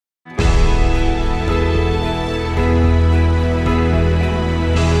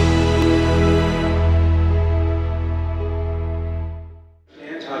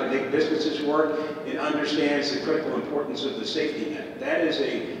importance of the safety net. That is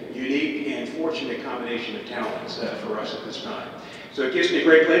a unique and fortunate combination of talents for us at this time. So it gives me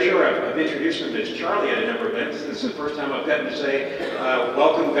great pleasure. I've introduced him as Charlie at a number of events. This is the first time I've gotten to say,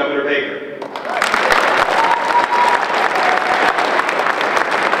 welcome, Governor Baker.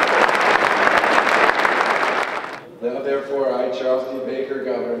 Now, therefore, I, Charles D. Baker,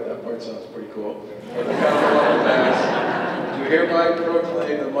 Governor, that part sounds pretty cool, of the Commonwealth of Mass, do hereby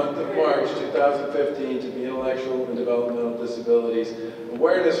proclaim the month of March 2015 to be Intellectual and Developmental Disabilities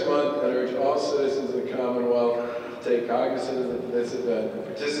Awareness Month, and urge all citizens of the Commonwealth to take cognizance of this event and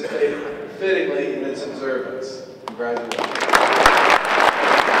participate fittingly in its observance. Congratulations.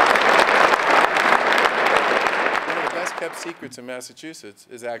 Kept secrets in Massachusetts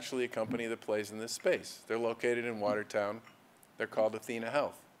is actually a company that plays in this space. They're located in Watertown. They're called Athena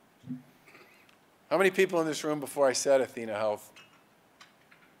Health. How many people in this room before I said Athena Health?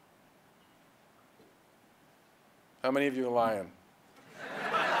 How many of you are lying?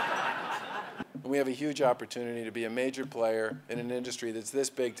 And we have a huge opportunity to be a major player in an industry that's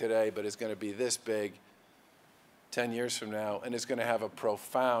this big today, but is going to be this big 10 years from now, and is going to have a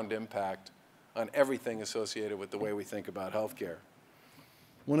profound impact on everything associated with the way we think about healthcare.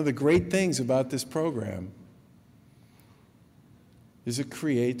 One of the great things about this program is it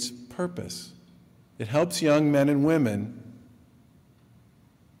creates purpose. It helps young men and women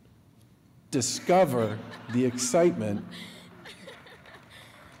discover the excitement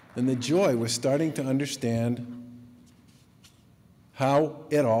and the joy. We're starting to understand how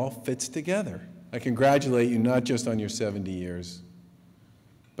it all fits together. I congratulate you not just on your 70 years,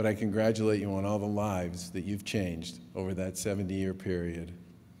 but I congratulate you on all the lives that you've changed over that 70-year period.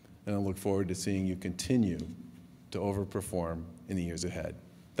 And I look forward to seeing you continue to overperform in the years ahead.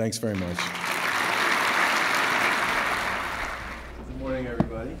 Thanks very much. Good morning,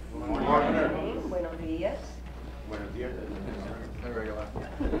 everybody. Good morning. Buenos días. Buenos días.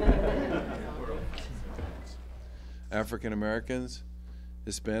 African Americans,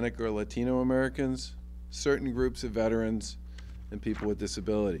 Hispanic or Latino Americans, certain groups of veterans, and people with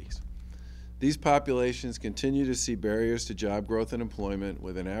disabilities. These populations continue to see barriers to job growth and employment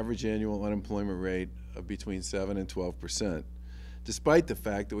with an average annual unemployment rate of between 7 and 12%, despite the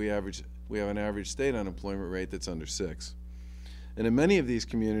fact that we have an average state unemployment rate that's under 6. And in many of these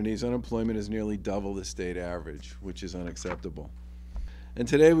communities, unemployment is nearly double the state average, which is unacceptable. And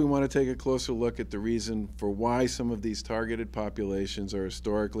today we want to take a closer look at the reason for why some of these targeted populations are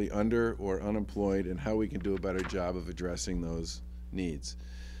historically under or unemployed and how we can do a better job of addressing those needs.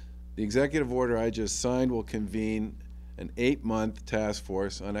 The executive order I just signed will convene an 8-month task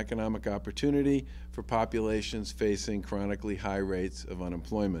force on economic opportunity for populations facing chronically high rates of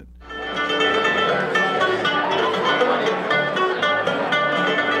unemployment.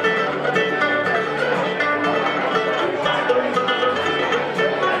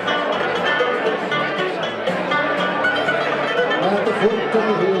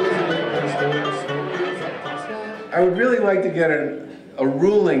 I would really like to get a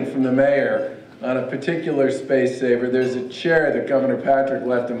ruling from the mayor on a particular space saver. There's a chair that Governor Patrick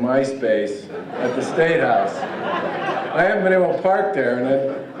left in my space at the State House. I haven't been able to park there, and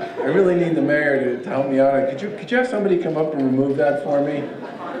I really need the mayor to help me out. Could you have somebody come up and remove that for me?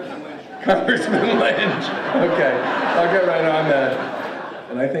 Congressman Lynch. Okay, I'll get right on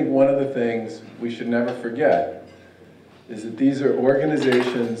that. And I think one of the things we should never forget is that these are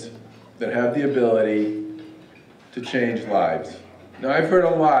organizations that have the ability to change lives. Now, I've heard a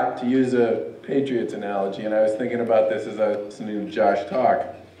lot, to use a Patriots analogy, and I was thinking about this as I was listening to Josh talk.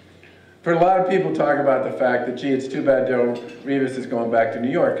 I've heard a lot of people talk about the fact that, gee, it's too bad Joe Rivas is going back to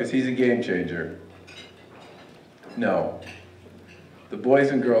New York because he's a game changer. No. The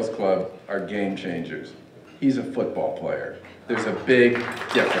Boys and Girls Club are game changers. He's a football player. There's a big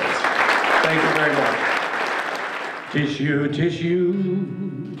difference. Thank you very much. Tissue,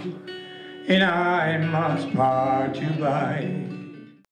 tissue, and I must part you by.